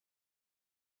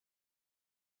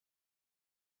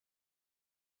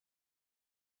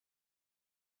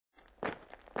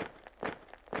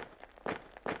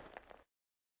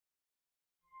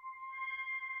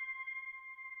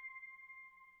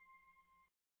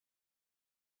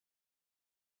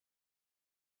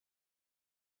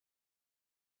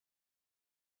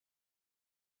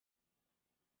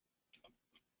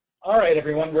All right,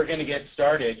 everyone, we're going to get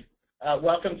started.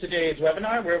 Welcome to today's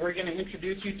webinar where we're going to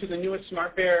introduce you to the newest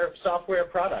SmartBear software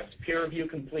product, PeerReview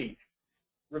Complete.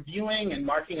 Reviewing and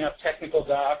marking up technical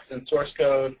docs and source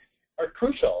code are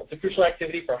crucial. It's a crucial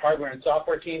activity for hardware and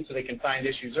software teams so they can find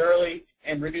issues early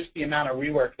and reduce the amount of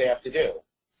rework they have to do.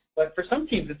 But for some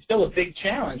teams, it's still a big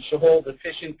challenge to hold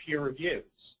efficient peer reviews.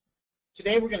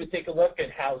 Today, we're going to take a look at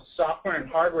how software and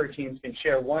hardware teams can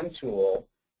share one tool,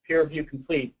 PeerReview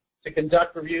Complete, to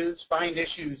conduct reviews, find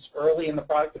issues early in the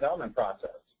product development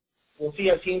process. We'll see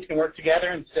how teams can work together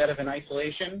instead of in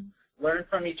isolation, learn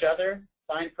from each other,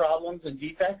 find problems and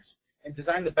defects, and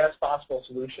design the best possible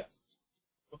solutions.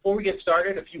 Before we get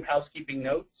started, a few housekeeping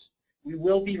notes. We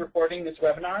will be recording this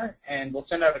webinar, and we'll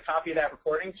send out a copy of that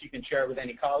recording so you can share it with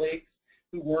any colleagues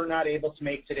who were not able to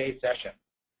make today's session.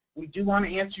 We do want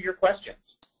to answer your questions.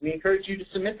 We encourage you to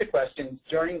submit the questions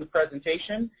during the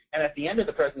presentation, and at the end of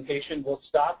the presentation, we'll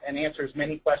stop and answer as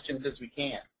many questions as we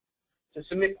can. To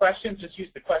submit questions, just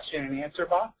use the question and answer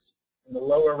box in the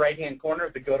lower right-hand corner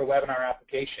of the GoToWebinar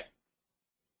application.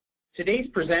 Today's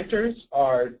presenters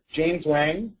are James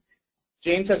Wang.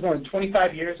 James has more than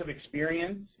 25 years of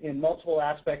experience in multiple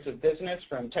aspects of business,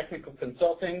 from technical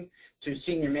consulting to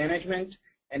senior management,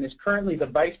 and is currently the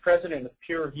Vice President of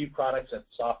Peer Review Products at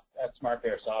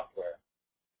SmartBear Software.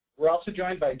 We're also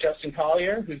joined by Justin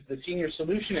Collier, who's the Senior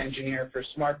Solution Engineer for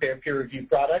SmartBear Peer Review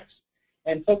Products,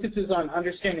 and focuses on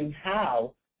understanding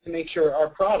how to make sure our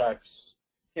products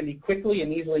can be quickly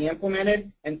and easily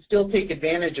implemented and still take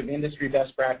advantage of industry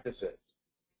best practices.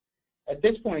 At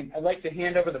this point, I'd like to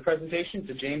hand over the presentation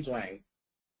to James Wang.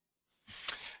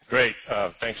 Great.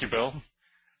 Thank you, Bill.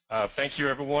 Thank you,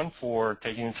 everyone, for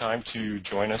taking the time to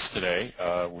join us today.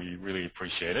 We really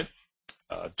appreciate it.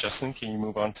 Justin, can you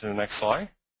move on to the next slide?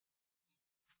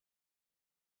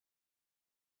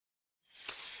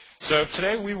 So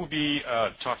today we will be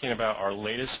talking about our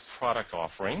latest product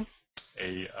offering,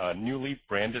 a newly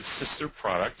branded sister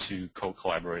product to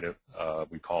co-collaborative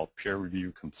we call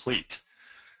PeerReview Complete.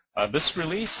 This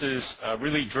release is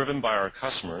really driven by our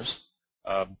customers.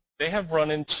 They have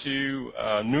run into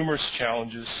numerous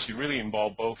challenges to really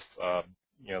involve both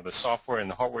the software and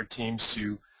the hardware teams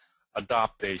to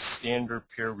adopt a standard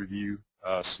peer review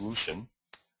solution.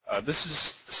 This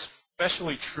is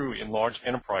especially true in large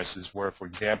enterprises where, for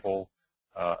example,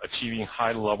 achieving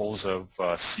high levels of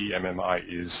CMMI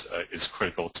is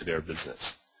critical to their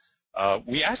business.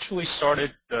 We actually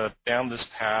started down this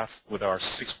path with our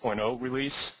 6.0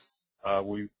 release,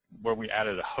 where we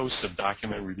added a host of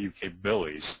document review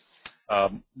capabilities.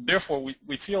 Therefore,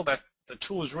 we feel that the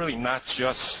tool is really not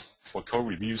just for code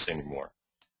reviews anymore.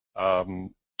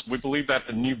 We believe that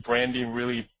the new branding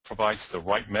really provides the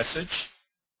right message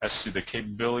as to the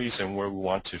capabilities and where we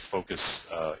want to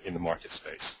focus in the market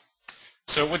space.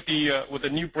 So with the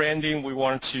new branding, we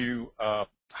wanted to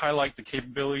highlight the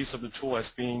capabilities of the tool as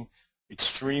being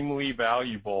extremely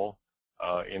valuable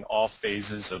in all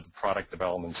phases of the product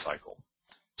development cycle.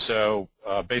 So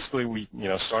basically,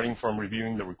 starting from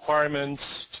reviewing the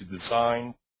requirements to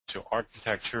design to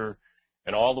architecture,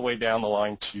 and all the way down the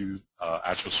line to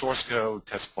actual source code,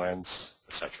 test plans,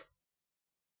 etc.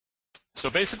 So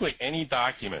basically, any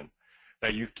document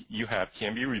that you have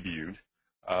can be reviewed,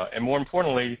 and more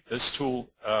importantly, this tool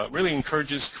really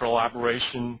encourages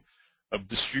collaboration of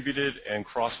distributed and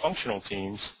cross-functional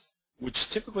teams, which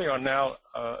typically are now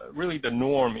really the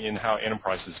norm in how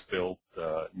enterprises build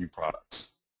new products.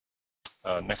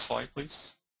 Next slide,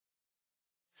 please.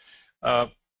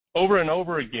 Over and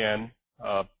over again,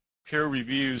 peer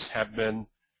reviews have been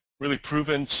really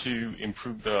proven to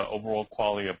improve the overall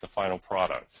quality of the final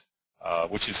product,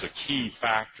 which is a key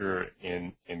factor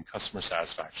in customer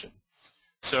satisfaction.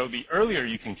 So the earlier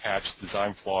you can catch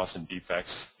design flaws and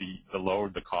defects, the lower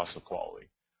the cost of quality.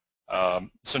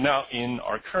 So now in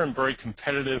our current very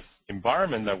competitive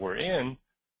environment that we're in,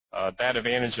 that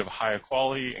advantage of higher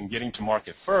quality and getting to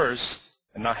market first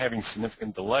and not having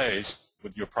significant delays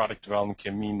with your product development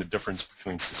can mean the difference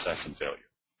between success and failure.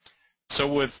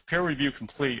 So with PeerReview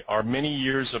Complete, our many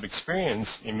years of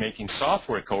experience in making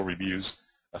software code reviews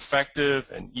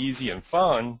effective and easy and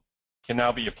fun can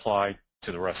now be applied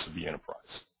to the rest of the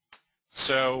enterprise.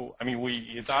 So, I mean,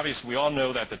 it's obvious we all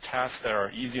know that the tasks that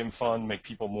are easy and fun make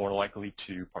people more likely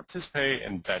to participate,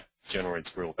 and that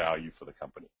generates real value for the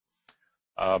company.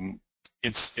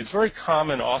 It's very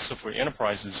common also for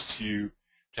enterprises to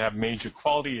have major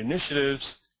quality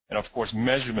initiatives, and of course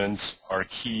measurements are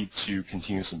key to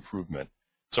continuous improvement.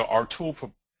 So our tool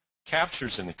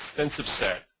captures an extensive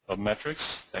set of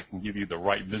metrics that can give you the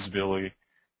right visibility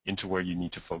into where you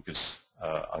need to focus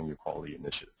on your quality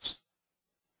initiatives.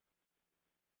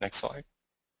 Next slide.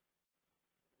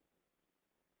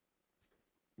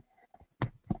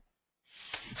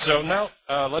 So now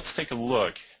let's take a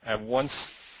look at one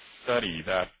study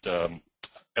that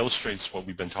illustrates what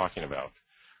we've been talking about.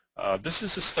 This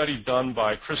is a study done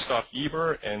by Christoph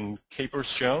Eber and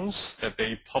Capers-Jones that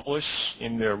they published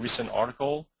in their recent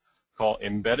article called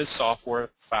Embedded Software,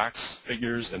 Facts,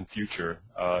 Figures, and Future.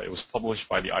 It was published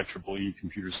by the IEEE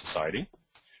Computer Society.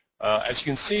 As you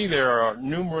can see, there are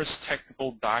numerous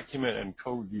technical document and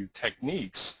code review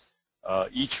techniques,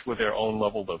 each with their own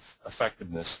level of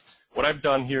effectiveness. What I've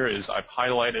done here is I've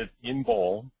highlighted in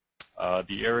bold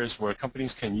the areas where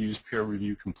companies can use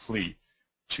PeerReview Complete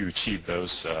to achieve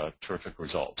those terrific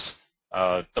results.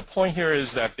 The point here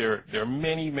is that there are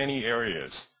many, many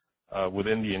areas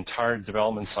within the entire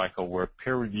development cycle where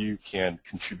peer review can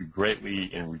contribute greatly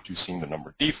in reducing the number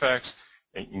of defects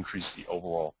and increase the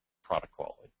overall product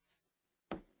quality.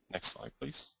 Next slide,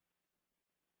 please.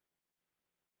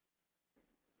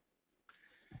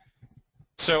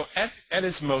 So at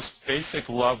its most basic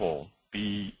level,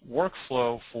 the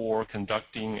workflow for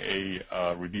conducting a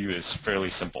review is fairly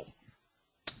simple.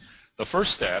 The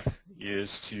first step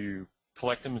is to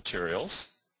collect the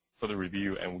materials for the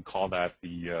review, and we call that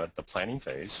the planning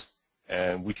phase,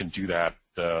 and we can do that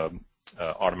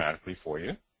automatically for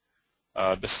you.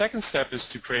 The second step is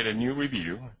to create a new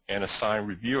review and assign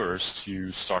reviewers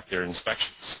to start their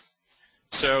inspections.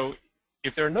 So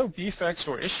if there are no defects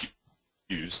or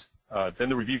issues, then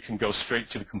the review can go straight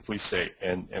to the complete state,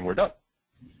 and we're done.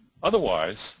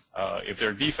 Otherwise, if there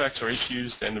are defects or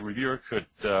issues, then the reviewer could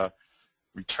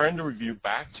return the review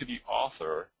back to the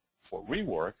author for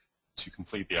rework to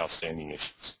complete the outstanding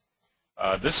issues.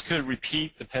 This could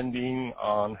repeat depending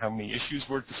on how many issues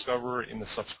were discovered in the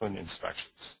subsequent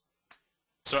inspections.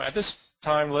 So at this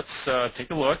time, let's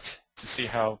take a look to see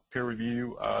how peer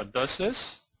review does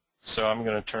this. So I'm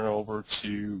going to turn it over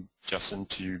to Justin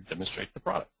to demonstrate the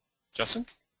product. Justin?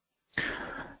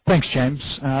 Thanks,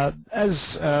 James.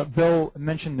 As Bill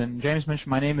mentioned and James mentioned,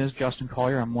 my name is Justin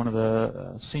Collier. I'm one of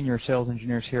the senior sales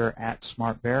engineers here at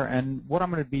SmartBear, and what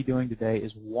I'm going to be doing today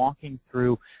is walking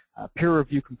through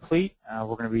PeerReview Complete.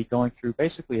 We're going to be going through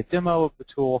basically a demo of the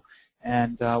tool,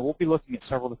 and we'll be looking at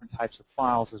several different types of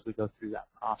files as we go through that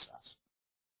process.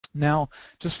 Now,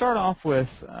 to start off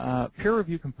with,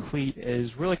 PeerReview Complete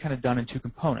is really kind of done in two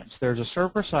components. There's a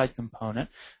server-side component,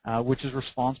 which is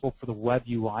responsible for the web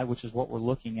UI, which is what we're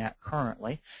looking at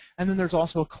currently. And then there's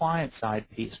also a client-side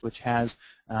piece, which has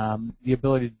the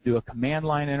ability to do a command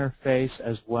line interface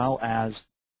as well as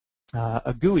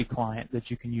a GUI client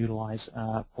that you can utilize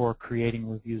for creating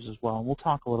reviews as well. And we'll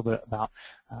talk a little bit about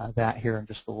that here in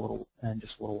just a little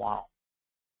while.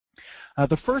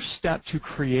 The first step to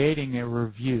creating a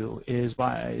review is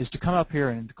to come up here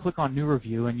and click on New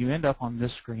Review, and you end up on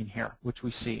this screen here, which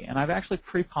we see. And I've actually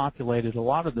pre-populated a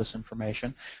lot of this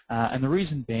information, and the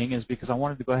reason being is because I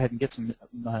wanted to go ahead and get some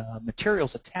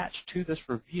materials attached to this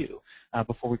review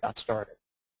before we got started.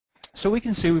 So we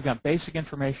can see we've got basic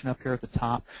information up here at the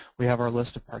top. We have our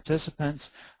list of participants.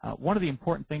 One of the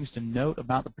important things to note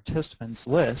about the participants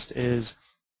list is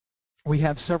we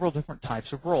have several different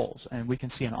types of roles, and we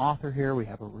can see an author here, we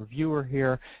have a reviewer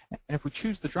here, and if we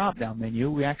choose the drop-down menu,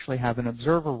 we actually have an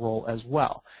observer role as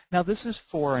well. Now this is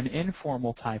for an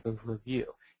informal type of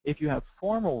review. If you have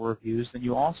formal reviews, then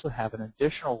you also have an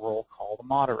additional role called a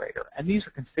moderator, and these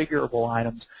are configurable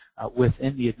items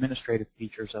within the administrative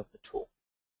features of the tool.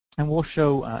 And we'll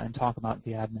show and talk about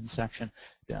the admin section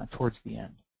towards the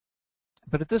end.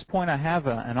 But at this point, I have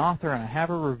an author and I have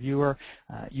a reviewer.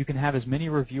 You can have as many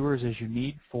reviewers as you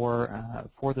need for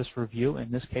this review.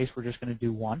 In this case, we're just going to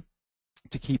do one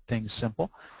to keep things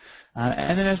simple.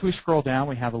 And then as we scroll down,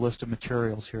 we have a list of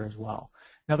materials here as well.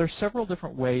 Now, there's several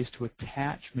different ways to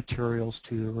attach materials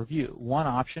to the review. One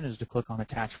option is to click on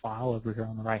Attach File over here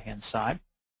on the right-hand side.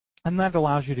 And that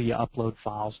allows you to upload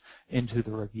files into the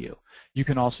review. You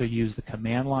can also use the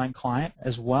command line client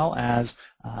as well as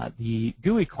the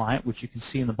GUI client, which you can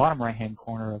see in the bottom right-hand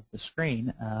corner of the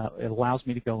screen. It allows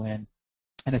me to go in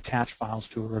and attach files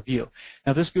to a review.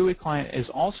 Now, this GUI client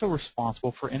is also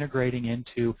responsible for integrating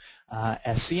into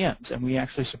SCMs, and we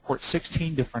actually support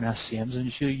 16 different SCMs,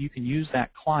 and so you can use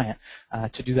that client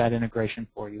to do that integration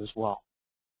for you as well.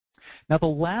 Now, the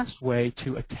last way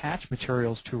to attach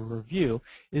materials to a review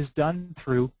is done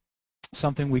through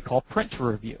something we call print to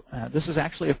review. This is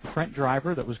actually a print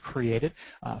driver that was created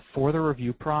for the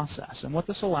review process. And what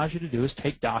this allows you to do is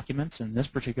take documents. In this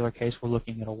particular case, we're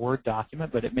looking at a Word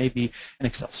document, but it may be an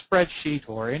Excel spreadsheet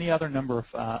or any other number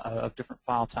of different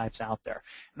file types out there.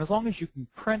 And as long as you can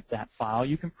print that file,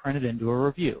 you can print it into a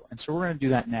review. And so we're going to do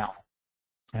that now.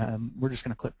 We're just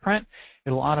going to click print.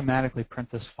 It'll automatically print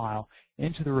this file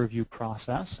into the review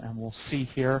process, and we'll see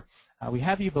here we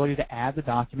have the ability to add the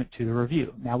document to the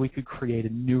review. Now we could create a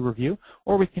new review,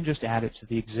 or we can just add it to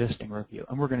the existing review,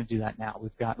 and we're going to do that now.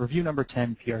 We've got review number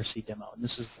 10 PRC demo, and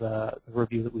this is the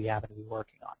review that we happen to be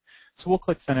working on. So we'll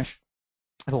click finish.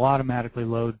 It'll automatically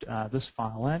load this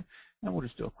file in, and we'll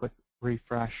just do a quick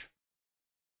refresh,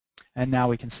 and now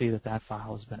we can see that that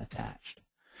file has been attached.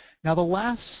 Now the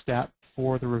last step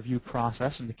for the review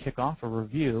process and to kick off a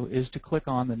review is to click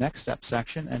on the next step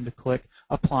section and to click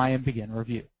apply and begin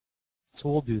review. So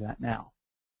we'll do that now.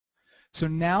 So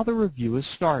now the review is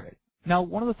started. Now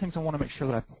one of the things I want to make sure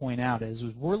that I point out is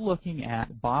we're looking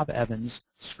at Bob Evans'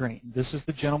 screen. This is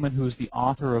the gentleman who is the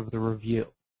author of the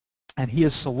review. And he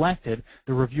has selected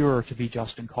the reviewer to be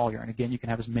Justin Collier. And again, you can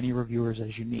have as many reviewers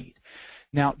as you need.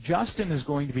 Now, Justin is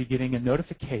going to be getting a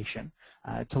notification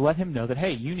to let him know that,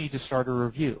 hey, you need to start a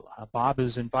review. Bob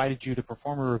has invited you to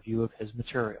perform a review of his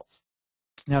materials.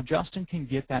 Now, Justin can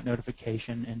get that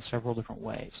notification in several different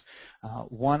ways.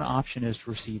 One option is to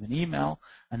receive an email.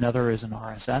 Another is an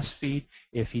RSS feed.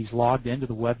 If he's logged into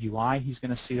the web UI, he's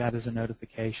going to see that as a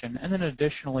notification. And then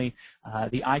additionally,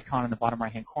 the icon in the bottom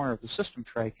right-hand corner of the system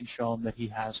tray can show him that he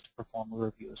has to perform a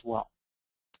review as well.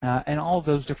 And all of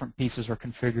those different pieces are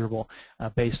configurable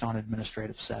based on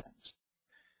administrative settings.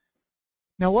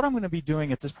 Now, what I'm going to be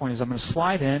doing at this point is I'm going to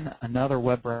slide in another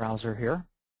web browser here.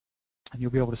 And you'll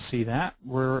be able to see that.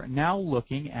 We're now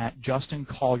looking at Justin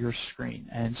Collier's screen.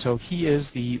 And so he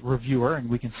is the reviewer, and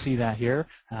we can see that here.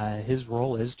 His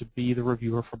role is to be the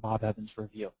reviewer for Bob Evans'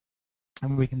 review.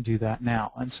 And we can do that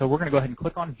now. And so we're going to go ahead and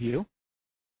click on View.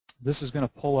 This is going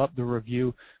to pull up the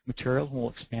review materials, and we'll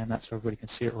expand that so everybody can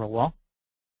see it real well.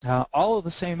 All of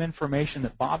the same information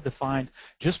that Bob defined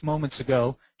just moments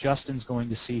ago, Justin's going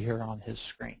to see here on his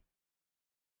screen.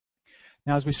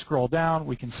 Now as we scroll down,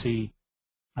 we can see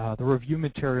the review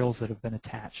materials that have been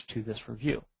attached to this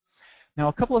review. Now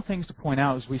a couple of things to point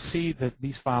out is we see that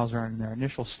these files are in their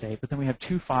initial state, but then we have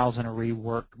two files in a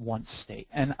reworked once state.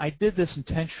 And I did this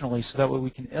intentionally so that way we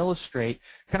can illustrate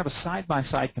kind of a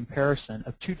side-by-side comparison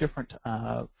of two different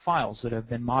files that have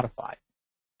been modified.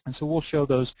 And so we'll show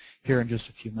those here in just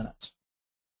a few minutes.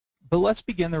 But let's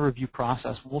begin the review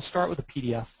process. We'll start with a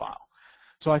PDF file.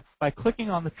 So by clicking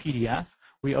on the PDF,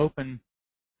 we open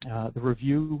the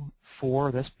review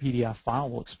for this PDF file.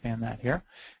 We'll expand that here.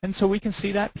 And so we can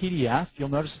see that PDF. You'll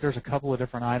notice that there's a couple of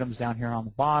different items down here on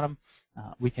the bottom.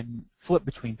 We can flip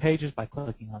between pages by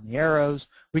clicking on the arrows.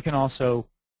 We can also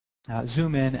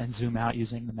zoom in and zoom out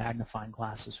using the magnifying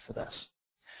glasses for this.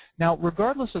 Now,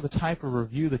 regardless of the type of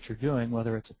review that you're doing,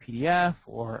 whether it's a PDF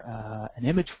or an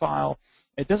image file,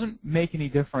 it doesn't make any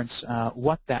difference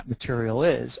what that material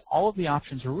is. All of the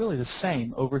options are really the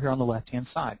same over here on the left-hand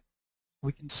side.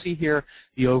 We can see here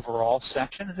the overall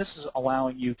section, and this is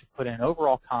allowing you to put in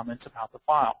overall comments about the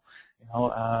file. You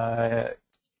know,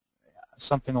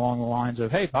 something along the lines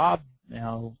of, "Hey, Bob, you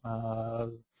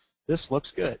know, this looks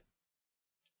good."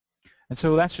 And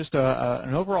so that's just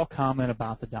an overall comment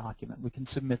about the document. We can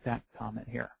submit that comment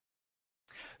here.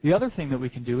 The other thing that we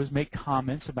can do is make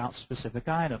comments about specific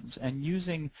items. And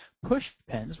using push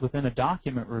pins within a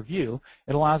document review,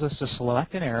 it allows us to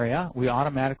select an area. We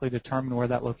automatically determine where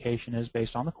that location is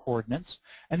based on the coordinates.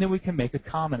 And then we can make a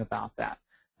comment about that.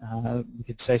 We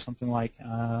could say something like,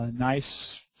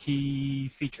 nice key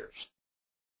features.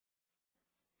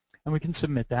 And we can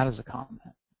submit that as a comment.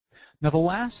 Now, the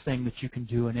last thing that you can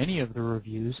do in any of the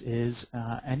reviews is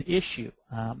an issue.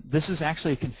 This is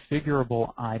actually a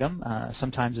configurable item.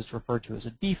 Sometimes it's referred to as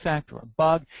a defect or a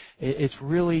bug. It's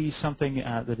really something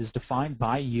that is defined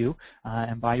by you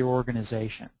and by your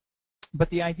organization. But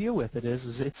the idea with it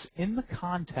is it's in the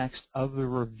context of the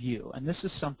review, and this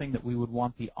is something that we would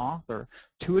want the author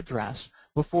to address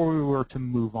before we were to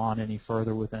move on any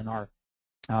further within our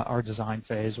design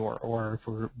phase, or if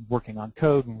we're working on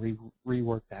code and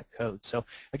rework that code. So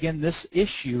again, this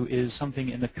issue is something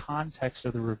in the context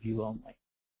of the review only.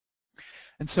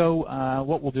 And so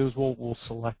what we'll do is we'll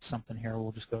select something here.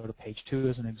 We'll just go to page 2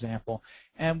 as an example,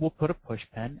 and we'll put a push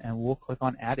pin, and we'll click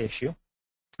on Add Issue,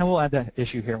 and we'll add that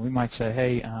issue here. We might say,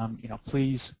 hey, you know,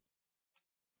 please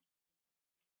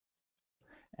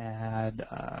add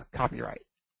copyright.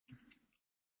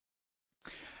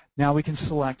 Now we can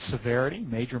select severity,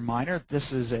 major, minor.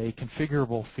 This is a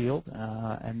configurable field,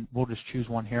 and we'll just choose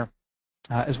one here,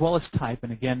 as well as type.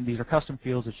 And again, these are custom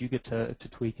fields that you get to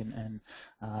tweak and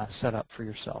set up for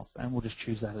yourself. And we'll just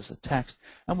choose that as a text,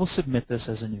 and we'll submit this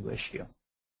as a new issue.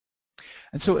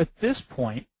 And so at this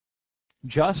point,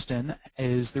 Justin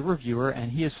is the reviewer,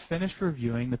 and he has finished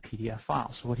reviewing the PDF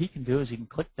file. So what he can do is he can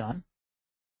click Done.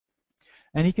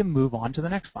 and he can move on to the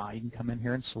next file. You can come in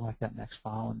here and select that next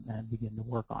file and begin to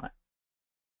work on it.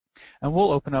 And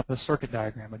we'll open up a circuit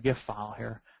diagram, a GIF file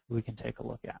here that we can take a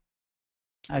look at.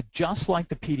 Just like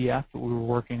the PDF that we were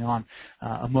working on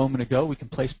a moment ago, we can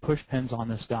place push pins on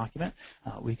this document.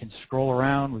 We can scroll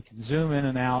around, we can zoom in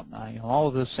and out, all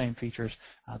of those same features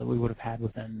that we would have had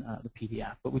within the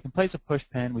PDF. But we can place a push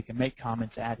pin, we can make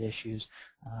comments, add issues,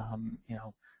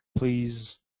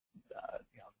 please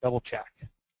double check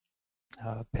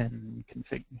pin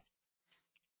config.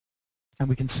 And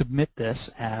we can submit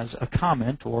this as a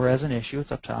comment or as an issue,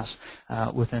 it's up to us,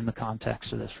 within the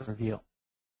context of this review.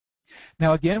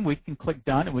 Now again, we can click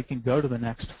Done and we can go to the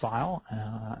next file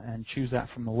and choose that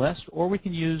from the list, or we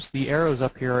can use the arrows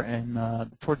up here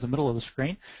towards the middle of the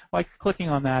screen. By clicking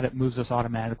on that, it moves us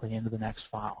automatically into the next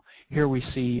file. Here we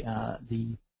see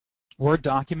the Word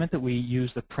document that we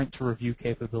use the print to review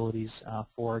capabilities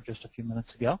for just a few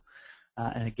minutes ago.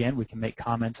 And again, we can make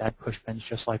comments, add push pins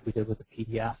just like we did with the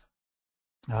PDF.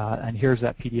 And here's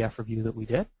that PDF review that we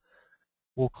did.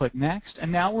 We'll click Next, and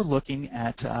now we're looking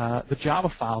at the Java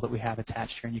file that we have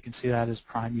attached here, and you can see that as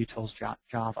prime utils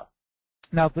Java.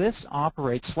 Now this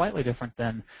operates slightly different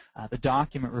than the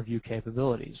document review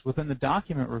capabilities. Within the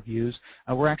document reviews,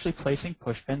 we're actually placing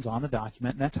push pins on the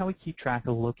document, and that's how we keep track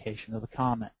of the location of the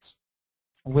comments.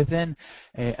 Within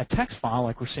a text file,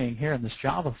 like we're seeing here in this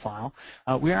Java file,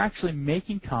 we are actually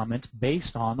making comments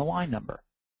based on the line number.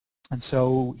 And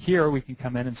so here we can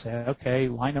come in and say, okay,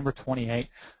 line number 28,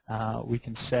 we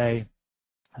can say,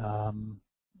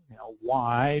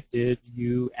 why did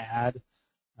you add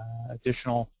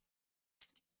additional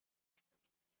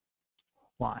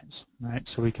lines, right?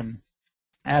 So we can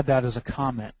add that as a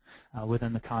comment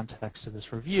within the context of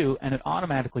this review, and it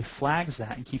automatically flags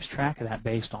that and keeps track of that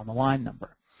based on the line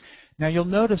number. Now you'll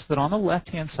notice that on the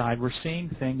left-hand side, we're seeing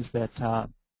things that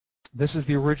this is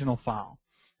the original file.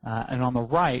 And on the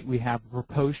right, we have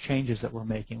proposed changes that we're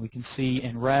making. We can see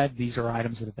in red, these are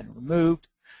items that have been removed.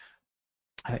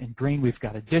 In green, we've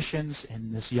got additions.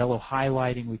 In this yellow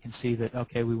highlighting, we can see that,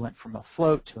 okay, we went from a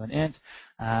float to an int.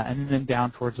 And then down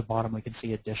towards the bottom, we can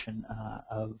see addition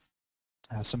of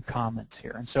some comments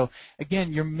here. And so,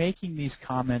 again, you're making these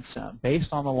comments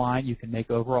based on the line. You can make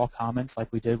overall comments like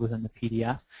we did within the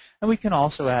PDF. And we can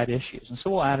also add issues. And so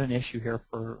we'll add an issue here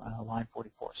for line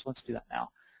 44. So let's do that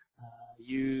now.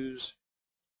 Use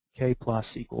k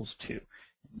plus equals 2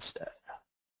 instead.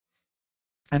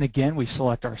 And again, we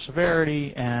select our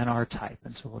severity and our type,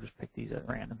 and so we'll just pick these at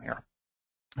random here.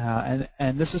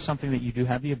 And this is something that you do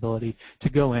have the ability to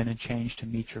go in and change to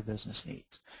meet your business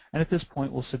needs. And at this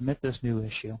point, we'll submit this new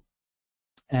issue,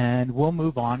 and we'll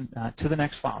move on to the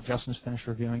next file. Justin's finished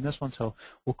reviewing this one, so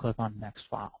we'll click on Next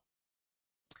File.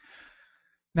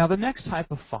 Now, the next type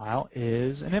of file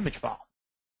is an image file.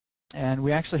 And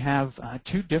we actually have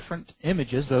two different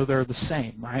images, though they're the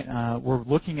same, right? We're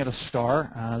looking at a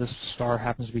star. This star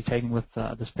happens to be taken with,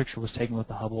 this picture was taken with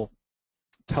the Hubble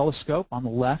telescope. On the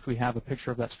left, we have a picture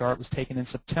of that star. It was taken in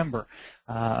September.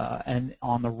 And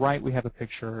on the right, we have a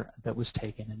picture that was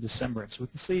taken in December. And so we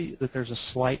can see that there's a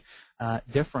slight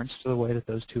difference to the way that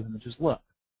those two images look.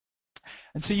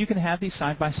 And so you can have these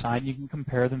side by side. You can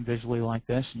compare them visually like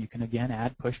this. And you can, again,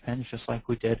 add push pins just like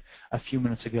we did a few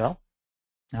minutes ago.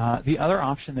 The other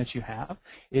option that you have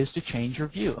is to change your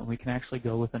view, and we can actually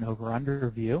go with an over-under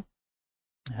view,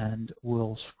 and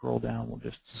we'll scroll down. We'll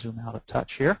just zoom out a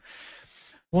touch here.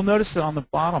 We'll notice that on the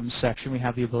bottom section we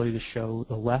have the ability to show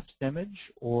the left image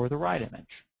or the right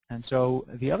image. And so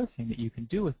the other thing that you can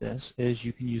do with this is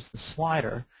you can use the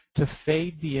slider to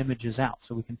fade the images out.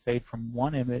 So we can fade from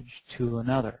one image to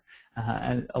another,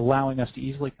 and allowing us to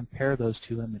easily compare those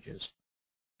two images.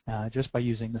 Just by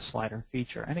using the slider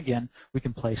feature. And again, we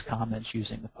can place comments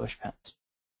using the push pins.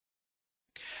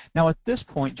 Now at this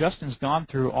point, Justin's gone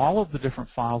through all of the different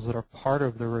files that are part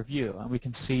of the review. And we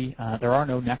can see there are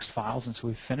no next files, and so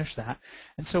we've finished that.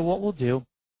 And so what we'll do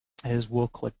is we'll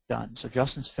click Done. So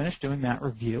Justin's finished doing that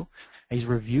review. He's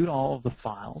reviewed all of the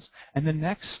files. And the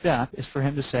next step is for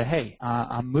him to say, hey,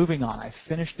 I'm moving on. I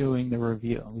finished doing the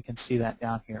review. And we can see that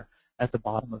down here at the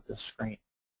bottom of the screen.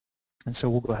 And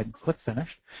so we'll go ahead and click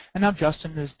Finish. And now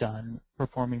Justin is done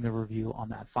performing the review on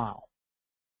that file.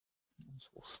 So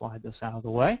we'll slide this out of the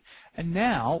way. And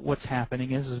now what's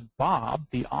happening is Bob,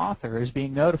 the author, is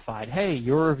being notified, hey,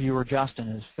 your reviewer, Justin,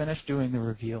 has finished doing the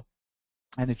review.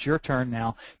 And it's your turn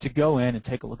now to go in and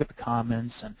take a look at the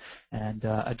comments and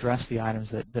address the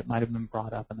items that might have been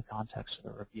brought up in the context of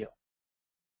the review.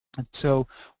 And so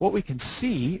what we can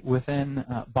see within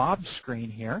Bob's screen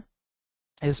here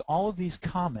is all of these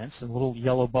comments, the little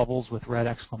yellow bubbles with red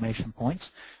exclamation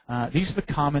points. These are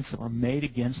the comments that were made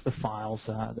against the files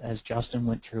as Justin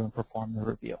went through and performed the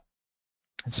review.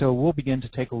 And so we'll begin to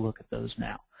take a look at those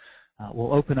now.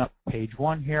 We'll open up page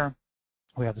 1 here.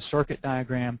 We have the circuit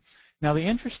diagram. Now the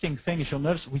interesting thing is you'll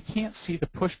notice we can't see the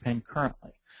push pin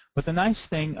currently. But the nice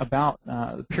thing about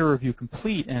PeerReview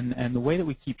Complete and the way that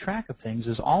we keep track of things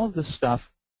is all of this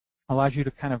stuff allows you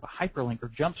to kind of hyperlink or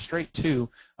jump straight to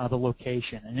the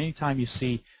location. And anytime you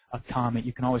see a comment,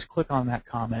 you can always click on that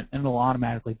comment, and it'll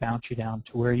automatically bounce you down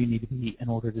to where you need to be in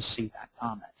order to see that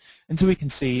comment. And so we can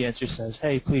see it just says,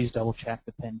 hey, please double check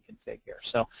the pin config here.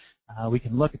 So we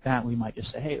can look at that, and we might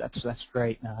just say, hey, that's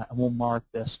great, and we'll mark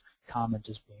this comment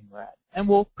as being read. And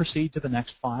we'll proceed to the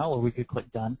next file, or we could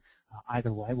click done.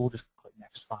 Either way, we'll just click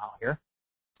next file here.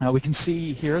 We can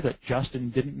see here that Justin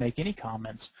didn't make any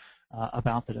comments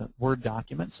about the Word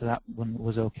document, so that one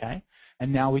was okay.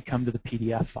 And now we come to the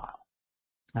PDF file.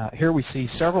 Here we see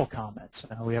several comments.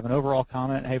 We have an overall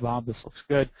comment, hey Bob, this looks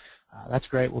good. That's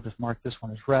great, we'll just mark this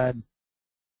one as read.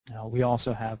 We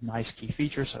also have nice key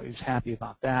features, so he's happy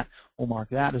about that. We'll mark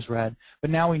that as read.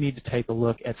 But now we need to take a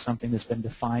look at something that's been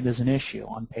defined as an issue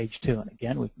on page 2. And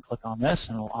again, we can click on this,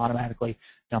 and it'll automatically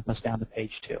dump us down to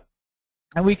page 2.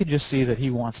 And we can just see that he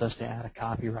wants us to add a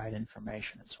copyright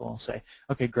information. And so we'll say,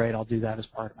 okay, great, I'll do that as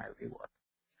part of my rework.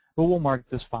 But we'll mark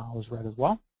this file as read as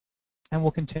well, and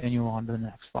we'll continue on to the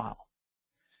next file.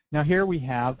 Now here we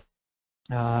have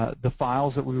the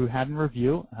files that we had in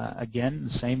review. Again, the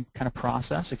same kind of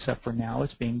process, except for now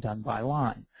it's being done by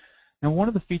line. Now one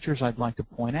of the features I'd like to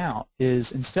point out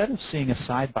is instead of seeing a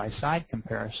side-by-side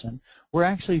comparison, we're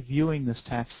actually viewing this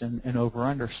text in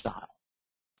over-under style.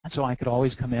 And so I could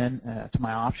always come in to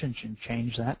my options and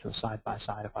change that to a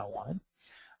side-by-side if I wanted.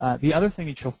 The other thing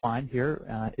that you'll find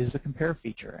here is the compare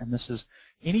feature. And this is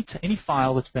any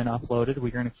file that's been uploaded,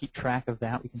 we're going to keep track of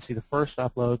that. We can see the first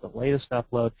upload, the latest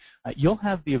upload. You'll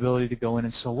have the ability to go in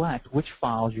and select which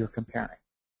files you're comparing.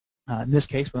 In this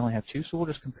case, we only have 2, so we'll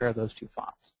just compare those 2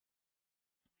 files.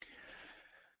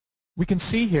 We can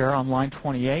see here on line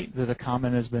 28 that a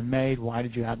comment has been made. Why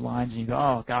did you add lines? And you go,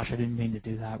 oh, gosh, I didn't mean to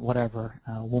do that. Whatever.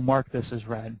 We'll mark this as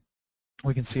read.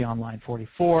 We can see on line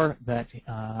 44 that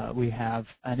we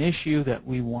have an issue that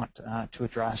we want to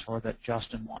address, or that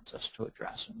Justin wants us to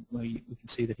address. And we can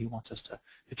see that he wants us to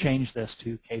change this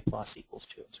to K plus equals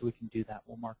 2. So we can do that.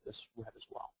 We'll mark this read as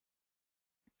well.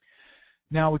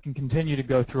 Now we can continue to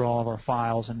go through all of our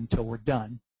files until we're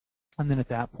done. And then at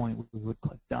that point, we would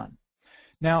click done.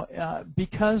 Now,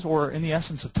 because we're in the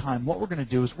essence of time, what we're going to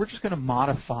do is we're just going to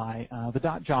modify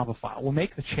the .java file. We'll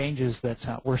make the changes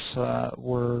that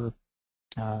were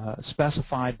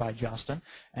specified by Justin,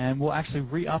 and we'll actually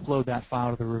re-upload that file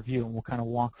to the review, and we'll kind of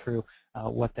walk through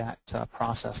what that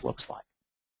process looks like.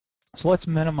 So let's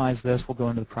minimize this. We'll go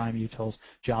into the Prime Utils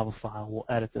Java file. We'll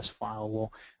edit this file.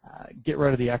 We'll get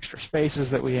rid of the extra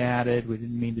spaces that we added. We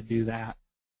didn't mean to do that.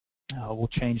 We'll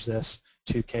change this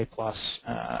to K plus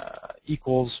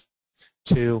equals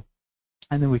 2,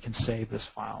 and then we can save this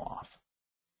file off.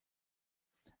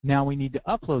 Now we need to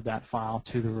upload that file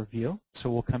to the review. So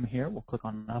we'll come here, we'll click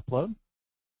on Upload.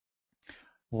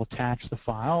 We'll attach the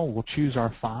file. We'll choose our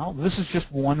file. This is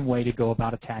just one way to go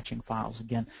about attaching files.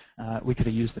 Again, we could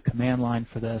have used the command line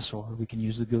for this, or we can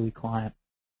use the GUI client.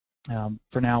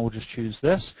 For now, we'll just choose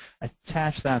this,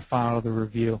 attach that file to the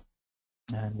review,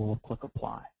 and we'll click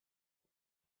Apply.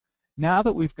 Now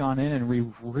that we've gone in and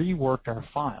reworked our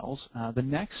files, the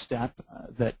next step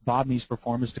that Bob needs to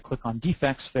perform is to click on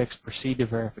Defects Fixed, Proceed to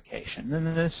Verification. And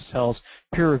then this tells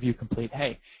PeerReview Complete,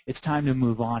 hey, it's time to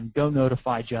move on. Go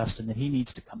notify Justin that he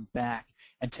needs to come back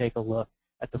and take a look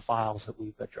at the files that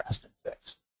we've addressed and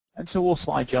fixed. And so we'll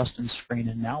slide Justin's screen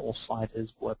in now. We'll slide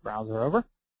his web browser over.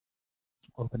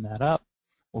 Open that up.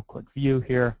 We'll click View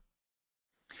here.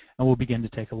 And we'll begin to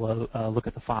take a look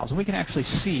at the files. And we can actually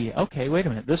see, okay, wait a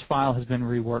minute, this file has been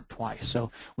reworked twice. So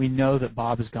we know that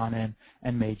Bob has gone in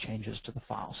and made changes to the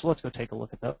file. So let's go take a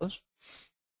look at those.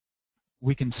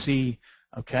 We can see,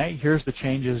 okay, here's the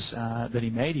changes that he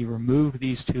made. He removed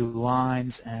these 2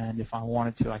 lines, and if I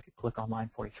wanted to, I could click on line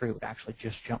 43. It would actually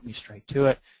just jump me straight to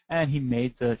it. And he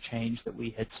made the change that we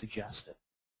had suggested.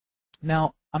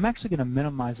 Now, I'm actually going to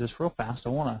minimize this real fast. I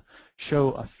want to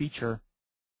show a feature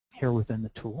here within the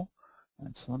tool.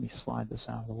 And so let me slide this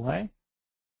out of the way.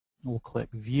 We'll click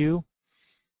View.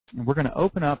 And we're going to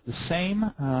open up the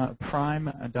same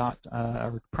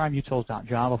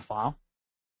prime.utils.java file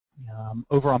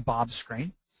over on Bob's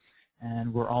screen.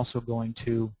 And we're also going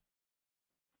to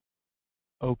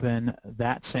open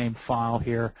that same file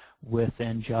here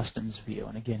within Justin's view.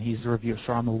 And again, he's the reviewer.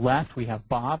 So on the left, we have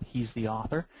Bob. He's the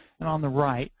author. And on the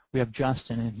right, we have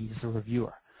Justin, and he's the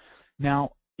reviewer.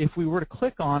 Now, if we were to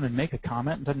click on and make a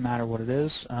comment, it doesn't matter what it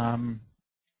is,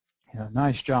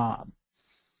 nice job,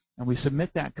 and we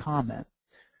submit that comment,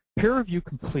 PeerReview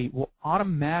Complete will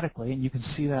automatically, and you can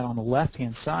see that on the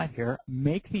left-hand side here,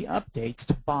 make the updates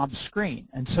to Bob's screen.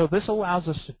 And so this allows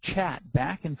us to chat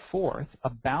back and forth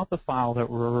about the file that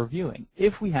we're reviewing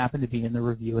if we happen to be in the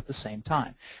review at the same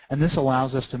time. And this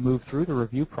allows us to move through the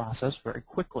review process very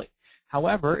quickly.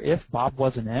 However, if Bob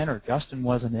wasn't in or Justin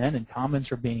wasn't in and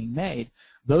comments are being made,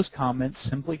 those comments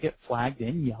simply get flagged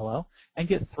in yellow and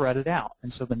get threaded out.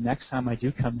 And so the next time I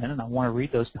do come in and I want to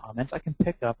read those comments, I can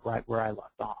pick up right where I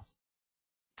left off.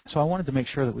 So I wanted to make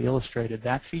sure that we illustrated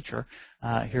that feature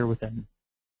here within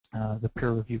the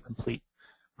PeerReview Complete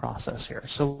process here.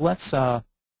 So let's, at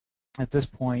this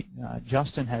point,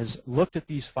 Justin has looked at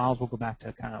these files. We'll go back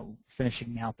to kind of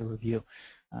finishing out the review.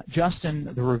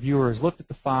 Justin, the reviewer, has looked at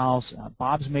the files.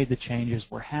 Bob's made the changes.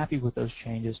 We're happy with those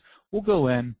changes. We'll go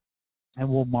in and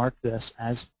we'll mark this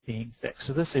as being fixed.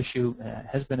 So this issue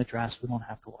has been addressed. We don't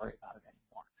have to worry about it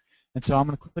anymore. And so I'm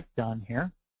going to click Done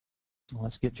here.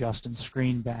 Let's get Justin's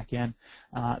screen back in.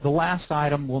 The last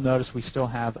item, we'll notice we still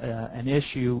have an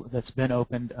issue that's been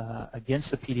opened against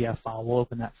the PDF file. We'll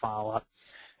open that file up.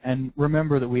 And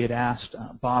remember that we had asked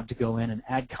Bob to go in and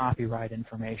add copyright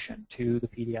information to the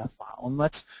PDF file. And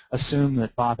let's assume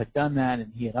that Bob had done that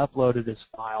and he had uploaded his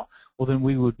file. Well, then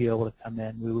we would be able to come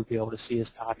in, we would be able to see his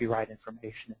copyright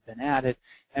information had been added,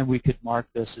 and we could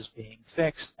mark this as being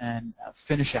fixed and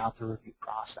finish out the review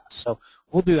process. So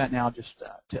we'll do that now just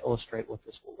to illustrate what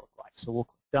this will look like. So we'll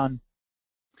click Done.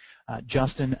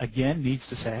 Justin, again, needs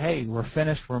to say, hey, we're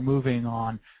finished, we're moving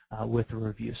on with the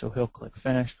review. So he'll click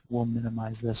Finished. We'll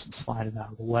minimize this and slide it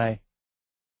out of the way.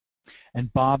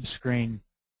 And Bob's screen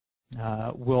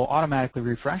will automatically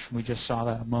refresh, and we just saw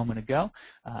that a moment ago.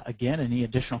 Again, any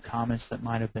additional comments that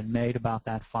might have been made about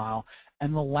that file.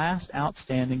 And the last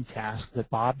outstanding task that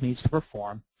Bob needs to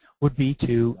perform would be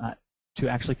to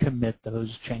actually commit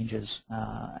those changes,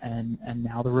 and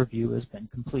now the review has been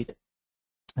completed.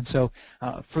 And so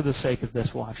for the sake of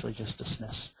this, we'll actually just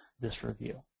dismiss this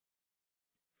review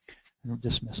and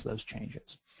dismiss those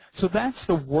changes. So that's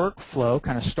the workflow,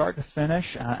 kind of start to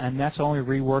finish, and that's only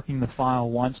reworking the file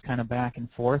once, kind of back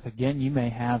and forth. Again, you may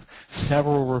have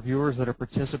several reviewers that are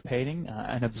participating,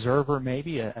 an observer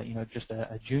maybe, just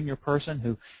a junior person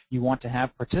who you want to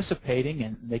have participating,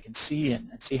 and they can see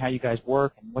and see how you guys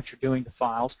work and what you're doing to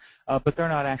files, but they're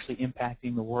not actually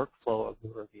impacting the workflow of the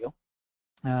review.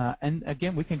 And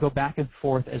again, we can go back and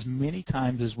forth as many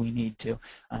times as we need to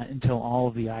until all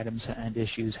of the items and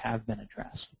issues have been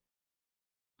addressed.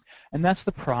 And that's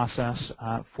the process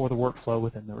for the workflow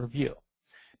within the review.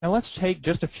 Now let's take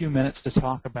just a few minutes to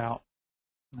talk about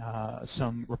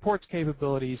some reports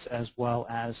capabilities as well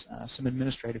as some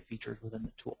administrative features within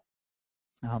the tool.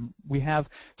 We have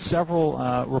several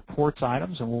reports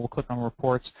items, and we'll click on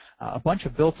reports, a bunch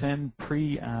of built-in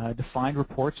pre-defined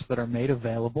reports that are made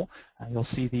available. You'll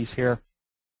see these here.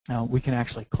 We can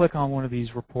actually click on one of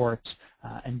these reports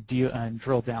and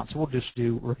drill down. So we'll just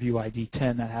do review ID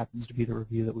 10. That happens to be the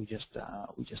review that we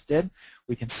just did.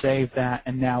 We can save that,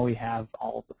 and now we have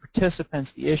all of the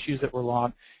participants, the issues that were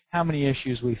logged, how many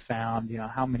issues we found,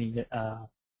 how many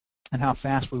and how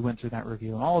fast we went through that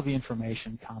review, and all of the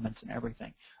information, comments, and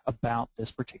everything about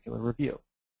this particular review.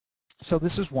 So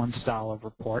this is one style of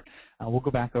report. We'll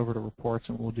go back over to reports,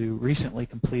 and we'll do recently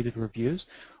completed reviews.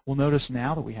 We'll notice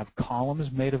now that we have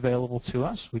columns made available to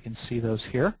us. We can see those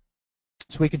here.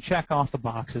 So we can check off the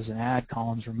boxes and add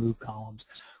columns, remove columns.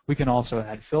 We can also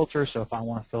add filters, so if I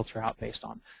want to filter out based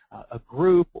on a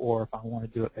group, or if I want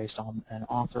to do it based on an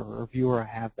author or reviewer, I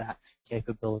have that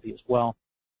capability as well.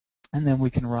 And then we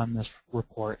can run this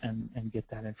report and get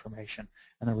that information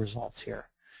and the results here.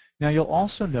 Now you'll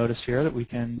also notice here that we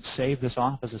can save this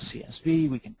off as a CSV,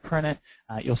 we can print it,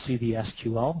 you'll see the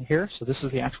SQL here, so this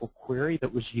is the actual query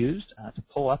that was used to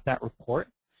pull up that report.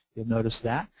 You'll notice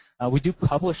that. We do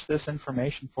publish this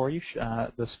information for you,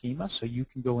 the schema, so you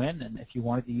can go in, and if you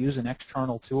wanted to use an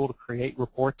external tool to create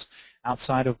reports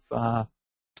outside of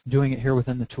doing it here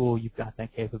within the tool, you've got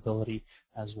that capability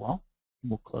as well.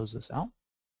 We'll close this out.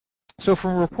 So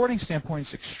from a reporting standpoint,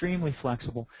 it's extremely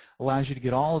flexible, allows you to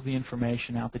get all of the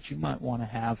information out that you might want to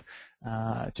have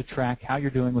to track how you're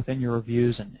doing within your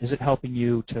reviews, and is it helping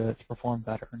you to perform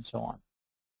better, and so on.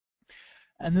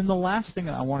 And then the last thing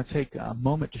that I want to take a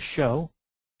moment to show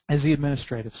is the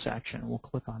administrative section. We'll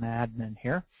click on Admin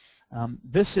here.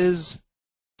 This is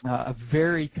a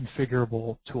very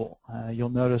configurable tool. You'll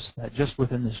notice that just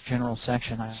within this general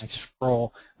section, I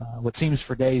scroll what seems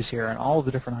for days here, and all of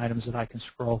the different items that I can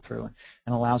scroll through,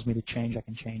 and allows me to change. I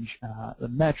can change the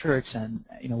metrics, and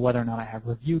whether or not I have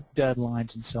review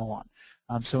deadlines, and so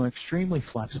on. So extremely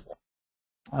flexible.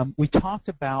 We talked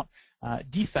about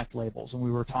defect labels, and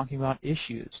we were talking about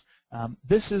issues.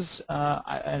 This is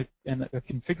a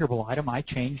configurable item. I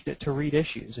changed it to read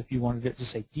issues. If you wanted it to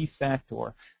say defect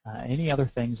or any other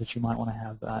things that you might want to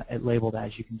have it labeled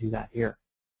as, you can do that here.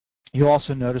 You'll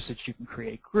also notice that you can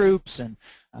create groups, and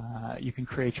you can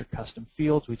create your custom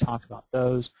fields. We talked about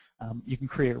those. You can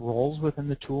create roles within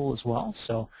the tool as well.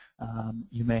 So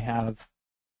you may have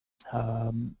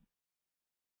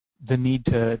the need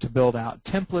to build out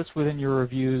templates within your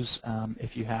reviews.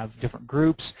 If you have different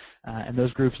groups and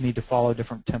those groups need to follow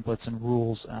different templates and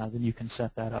rules, then you can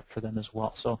set that up for them as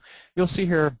well. So you'll see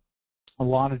here a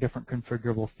lot of different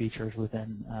configurable features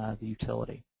within the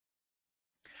utility.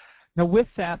 Now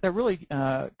with that really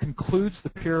concludes the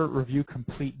Peer Review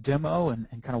Complete demo and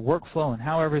kind of workflow and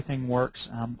how everything works.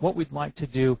 What we'd like to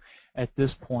do at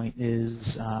this point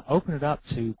is open it up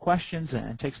to questions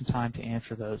and take some time to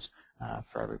answer those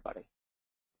for everybody.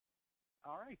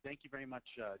 All right, thank you very much,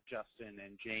 Justin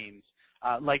and James.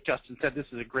 Like Justin said, this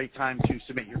is a great time to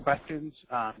submit your questions.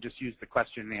 Just use the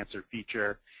question and answer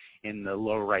feature in the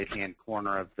lower right-hand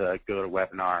corner of the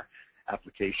GoToWebinar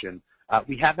application.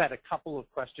 We have had a couple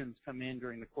of questions come in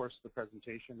during the course of the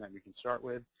presentation that we can start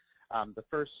with. The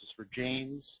first is for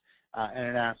James, and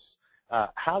it asks,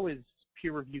 how is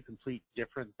Peer Review Complete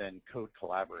different than Code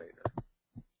Collaborator?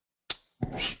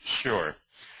 Sure.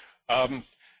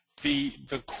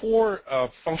 The core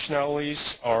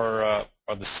functionalities are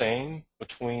the same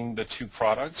between the two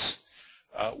products.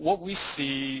 What we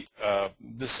see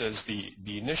this as the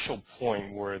initial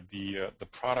point where the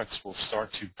products will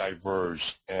start to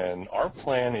diverge, and our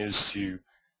plan is to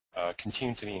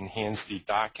continue to enhance the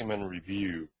document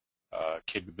review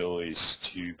capabilities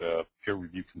to the Peer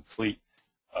Review Complete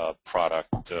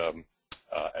product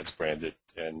as branded,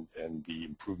 and the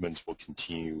improvements will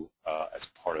continue as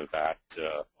part of that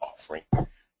offering.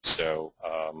 So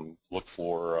look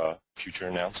for future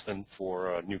announcement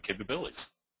for new capabilities.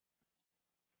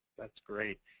 That's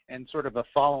great. And sort of a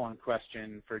follow-on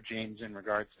question for James in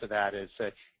regards to that is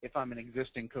that if I'm an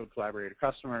existing Code Collaborator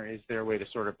customer, is there a way to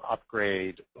sort of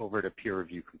upgrade over to Peer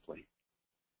Review Complete?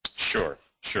 Sure,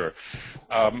 sure.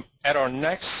 At our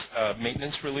next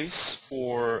maintenance release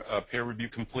for Peer Review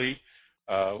Complete,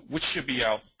 which should be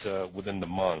out within the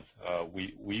month,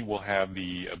 we will have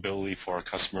the ability for our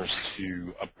customers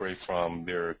to upgrade from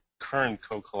their current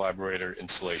Code Collaborator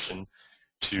installation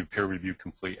to Peer Review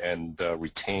Complete and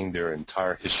retain their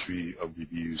entire history of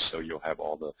reviews, so you'll have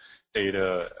all the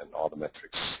data and all the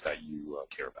metrics that you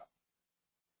care about.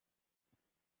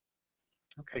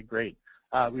 Okay, great.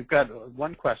 We've got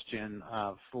one question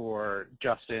for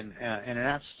Justin, and it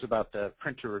asks about the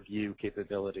printer review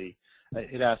capability.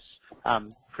 It asks,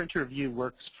 printer review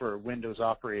works for Windows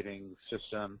operating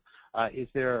system. Is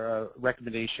there a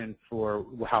recommendation for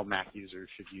how Mac users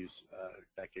should use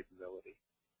that capability?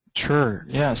 Sure.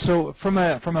 Yeah. So from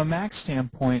a Mac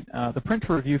standpoint, the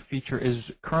printer review feature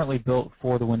is currently built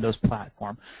for the Windows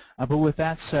platform. But with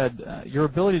that said, your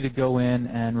ability to go in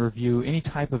and review any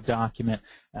type of document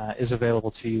is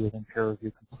available to you within Peer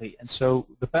Review Complete. And so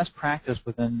the best practice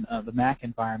within the Mac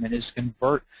environment is to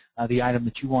convert the item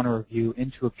that you want to review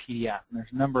into a PDF. And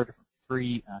there's a number of different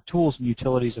free tools and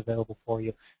utilities available for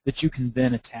you that you can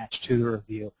then attach to the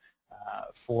review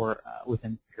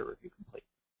within Peer Review Complete.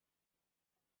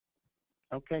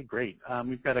 Okay, great.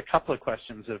 We've got a couple of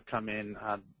questions that have come in.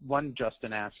 One,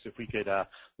 Justin asked if we could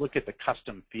look at the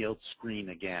custom field screen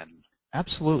again.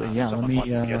 Absolutely, yeah. Let me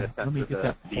get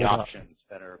that the options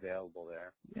that are available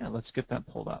there. Yeah, let's get that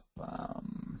pulled up.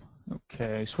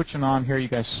 Okay, switching on here, you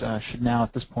guys should now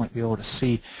at this point be able to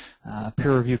see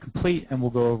Peer Review Complete, and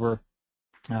we'll go over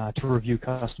to review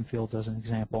custom fields as an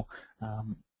example.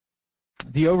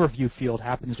 The overview field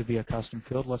happens to be a custom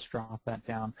field. Let's drop that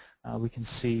down. We can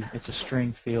see it's a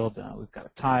string field. We've got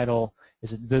a title,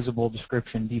 is it visible,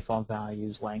 description, default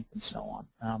values, length, and so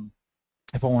on.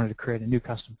 If I wanted to create a new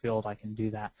custom field, I can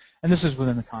do that. And this is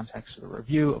within the context of the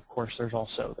review. Of course, there's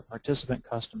also the participant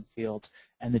custom fields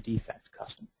and the defect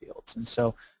custom fields. And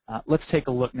so let's take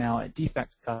a look now at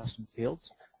defect custom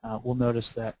fields. We'll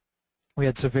notice that we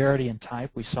had severity and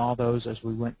type. We saw those as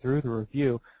we went through the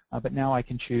review, but now I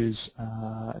can choose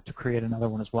to create another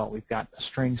one as well. We've got a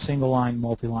string, single line,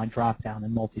 multi-line drop-down,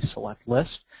 and multi-select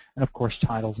list, and of course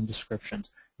titles and descriptions.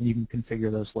 And you can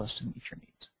configure those lists to meet your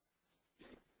needs.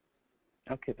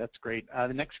 Okay, that's great.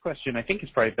 The next question I think is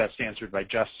probably best answered by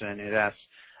Justin. It asks,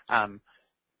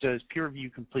 does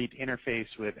PeerReview Complete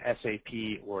interface with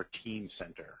SAP or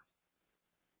Teamcenter?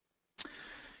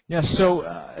 Yeah, so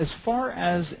as far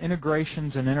as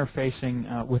integrations and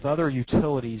interfacing with other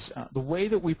utilities, the way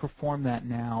that we perform that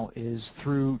now is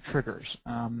through triggers.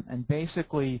 And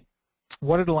basically,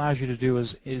 what it allows you to do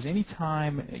is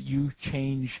anytime you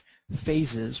change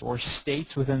phases or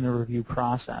states within the review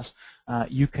process,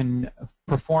 you can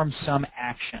perform some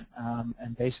action.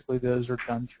 And basically, those are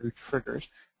done through triggers.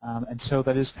 And so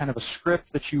that is kind of a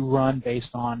script that you run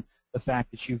based on the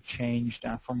fact that you've changed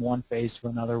from one phase to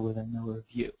another within the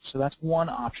review. So that's one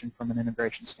option from an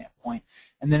integration standpoint.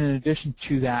 And then in addition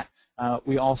to that,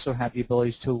 we also have the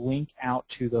ability to link out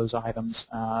to those items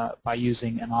by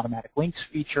using an automatic links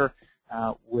feature,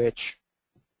 which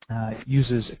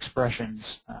uses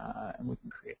expressions, and we can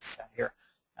create a set here.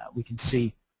 We can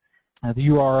see the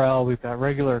URL, we've got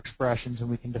regular expressions, and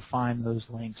we can define those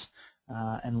links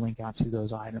and link out to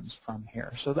those items from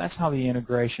here. So that's how the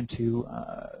integration to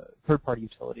third-party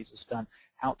utilities is done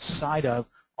outside of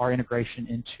our integration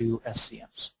into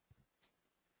SCMs.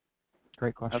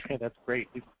 Great question. Okay, that's great.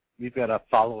 We've got a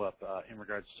follow-up in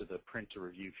regards to the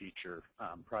print-to-review feature,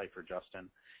 probably for Justin.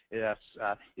 It asks,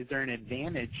 is there an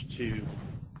advantage to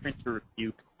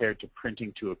print-to-review compared to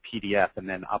printing to a PDF and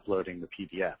then uploading the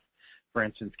PDF? For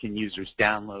instance, can users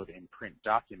download and print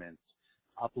documents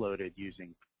uploaded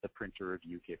using the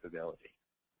print-to-review capability?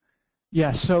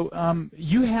 Yeah, so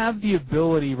you have the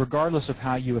ability, regardless of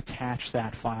how you attach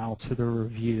that file to the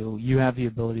review, you have the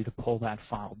ability to pull that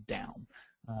file down.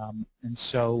 And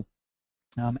so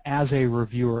as a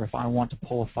reviewer, if I want to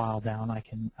pull a file down, I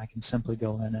can simply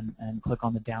go in and click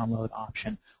on the download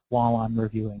option while I'm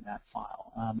reviewing that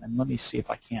file. And let me see if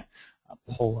I can't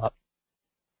pull up.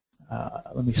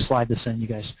 Let me slide this in. You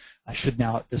guys should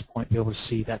now at this point be able to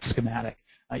see that schematic.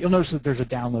 You'll notice that there's a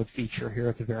download feature here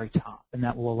at the very top, and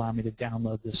that will allow me to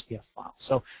download this GIF file.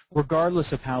 So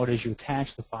regardless of how it is you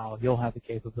attach the file, you'll have the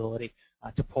capability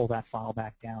to pull that file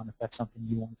back down if that's something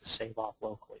you want to save off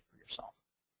locally for yourself.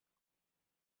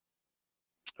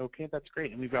 Okay, that's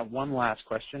great. And we've got one last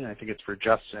question, and I think it's for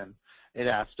Justin. It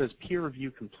asks, does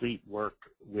PeerReview Complete work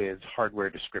with hardware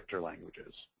descriptor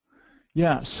languages?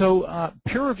 Yeah, so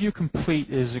PeerReview Complete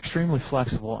is extremely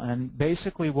flexible, and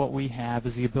basically what we have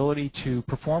is the ability to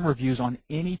perform reviews on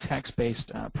any text-based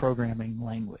programming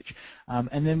language.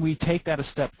 And then we take that a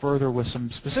step further with some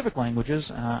specific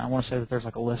languages. I want to say that there's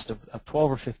like a list of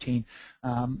 12 or 15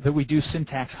 that we do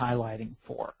syntax highlighting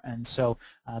for. And so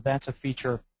that's a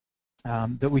feature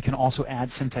that we can also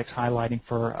add syntax highlighting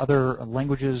for other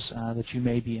languages that you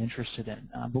may be interested in.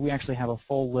 But we actually have a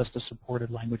full list of supported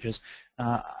languages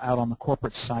out on the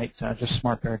corporate site, just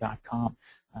smartbear.com,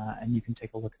 and you can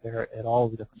take a look there at all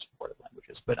of the different supported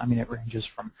languages. But I mean, it ranges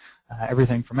from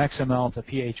everything from XML to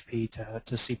PHP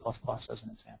to C++ as an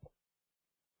example.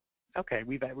 Okay,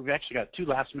 we've actually got two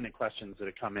last-minute questions that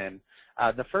have come in.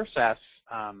 The first asks,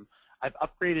 I've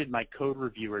upgraded my code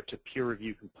reviewer to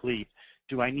PeerReview Complete.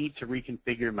 Do I need to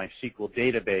reconfigure my SQL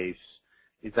database?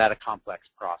 Is that a complex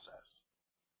process?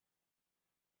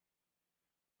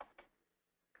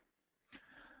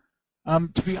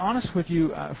 To be honest with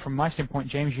you, from my standpoint,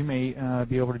 James, you may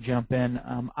be able to jump in.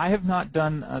 I have not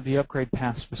done the upgrade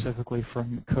path specifically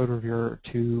from Code Reviewer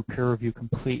to PeerReview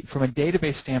Complete. From a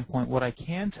database standpoint, what I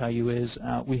can tell you is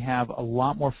we have a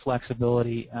lot more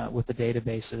flexibility with the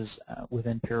databases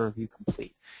within PeerReview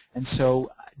Complete. And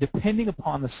so depending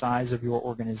upon the size of your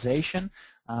organization,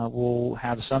 will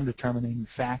have some determining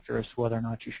factor as to whether or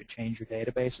not you should change your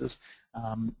databases.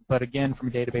 But again, from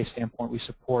a database standpoint, we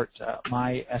support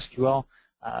MySQL,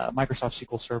 Microsoft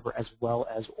SQL Server, as well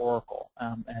as Oracle.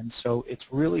 And so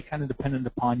it's really kind of dependent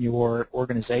upon your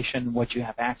organization, what you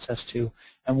have access to,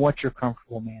 and what you're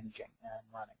comfortable managing and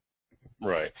running.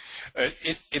 Right.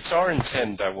 It's our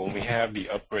intent that when we have the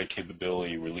upgrade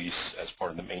capability released as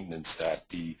part of the maintenance, that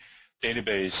the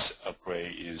database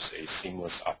upgrade is a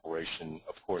seamless operation.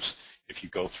 Of course, if you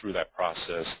go through that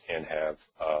process and have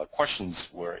questions,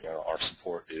 where our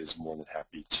support is more than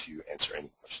happy to answer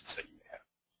any questions that you may have.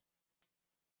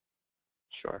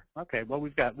 Sure. Okay. Well,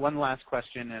 we've got one last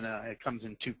question, and it comes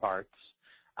in two parts.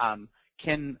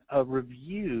 Can a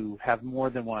review have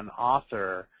more than one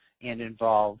author and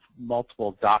involve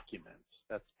multiple documents?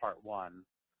 That's part one.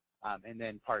 And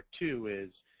then part two is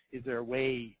there a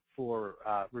way for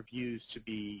reviews to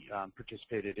be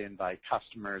participated in by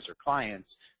customers or clients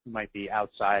who might be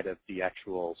outside of the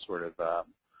actual sort of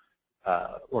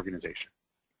organization?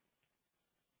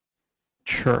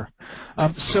 Sure.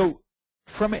 So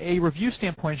from a review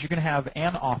standpoint, you're going to have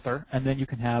an author, and then you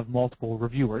can have multiple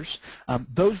reviewers.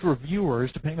 Those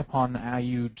reviewers, depending upon how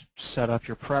you set up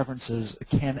your preferences,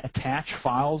 can attach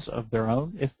files of their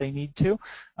own if they need to.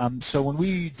 So when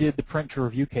we did the print to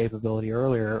review capability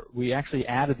earlier, we actually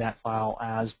added that file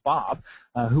as Bob,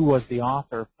 who was the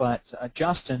author, but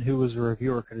Justin, who was a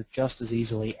reviewer, could have just as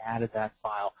easily added that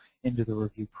file into the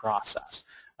review process.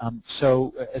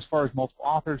 So as far as multiple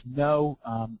authors, no.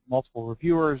 Multiple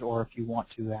reviewers, or if you want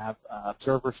to have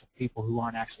observers, people who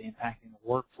aren't actually impacting the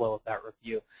workflow of that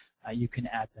review, you can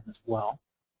add them as well.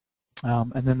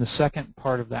 And then the second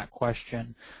part of that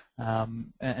question,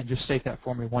 and just state that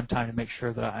for me one time to make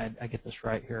sure that I get this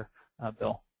right here,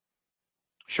 Bill.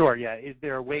 Sure, yeah. Is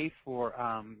there a way for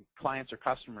clients or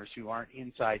customers who aren't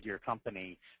inside your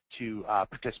company to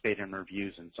participate in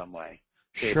reviews in some way?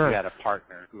 Say Sure. if you had a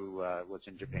partner who was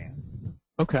in Japan.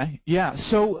 Okay, yeah.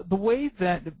 So the way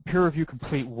that PeerReview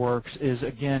Complete works is,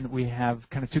 again, we have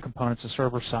kind of two components, the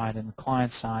server side and the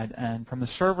client side. And from the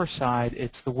server side,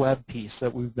 it's the web piece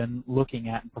that we've been looking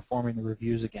at and performing the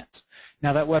reviews against.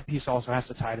 Now, that web piece also has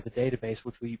to tie to the database,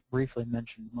 which we briefly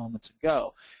mentioned moments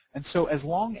ago. And so as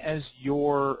long as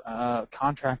your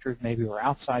contractors, maybe, or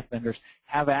outside vendors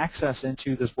have access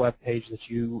into this web page that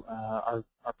you are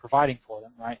providing for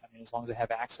them, right? I mean, as long as they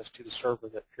have access to the server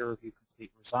that PeerReview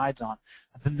Complete resides on,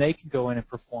 then they can go in and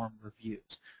perform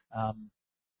reviews.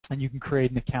 And you can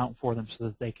create an account for them so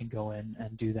that they can go in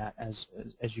and do that, as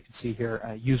you can see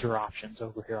here, user options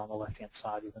over here on the left-hand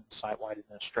side within the site-wide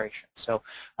administration. So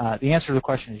the answer to the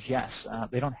question is yes.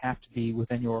 They don't have to be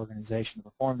within your organization to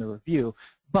perform the review,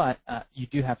 but you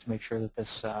do have to make sure that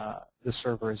this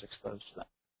server is exposed to them.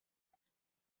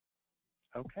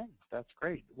 Okay, that's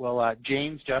great. Well,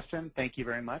 James, Justin, thank you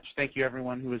very much. Thank you,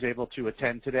 everyone who was able to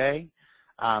attend today.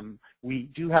 We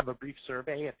do have a brief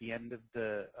survey at the end of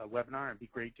the webinar. It'd be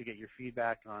great to get your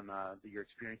feedback on your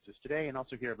experiences today, and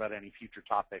also hear about any future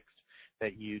topics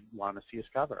that you'd want to see us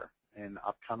cover in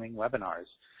upcoming webinars.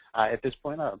 At this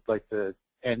point, I'd like to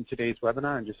end today's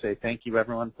webinar and just say thank you,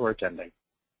 everyone, for attending.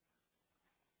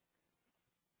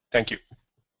 Thank you.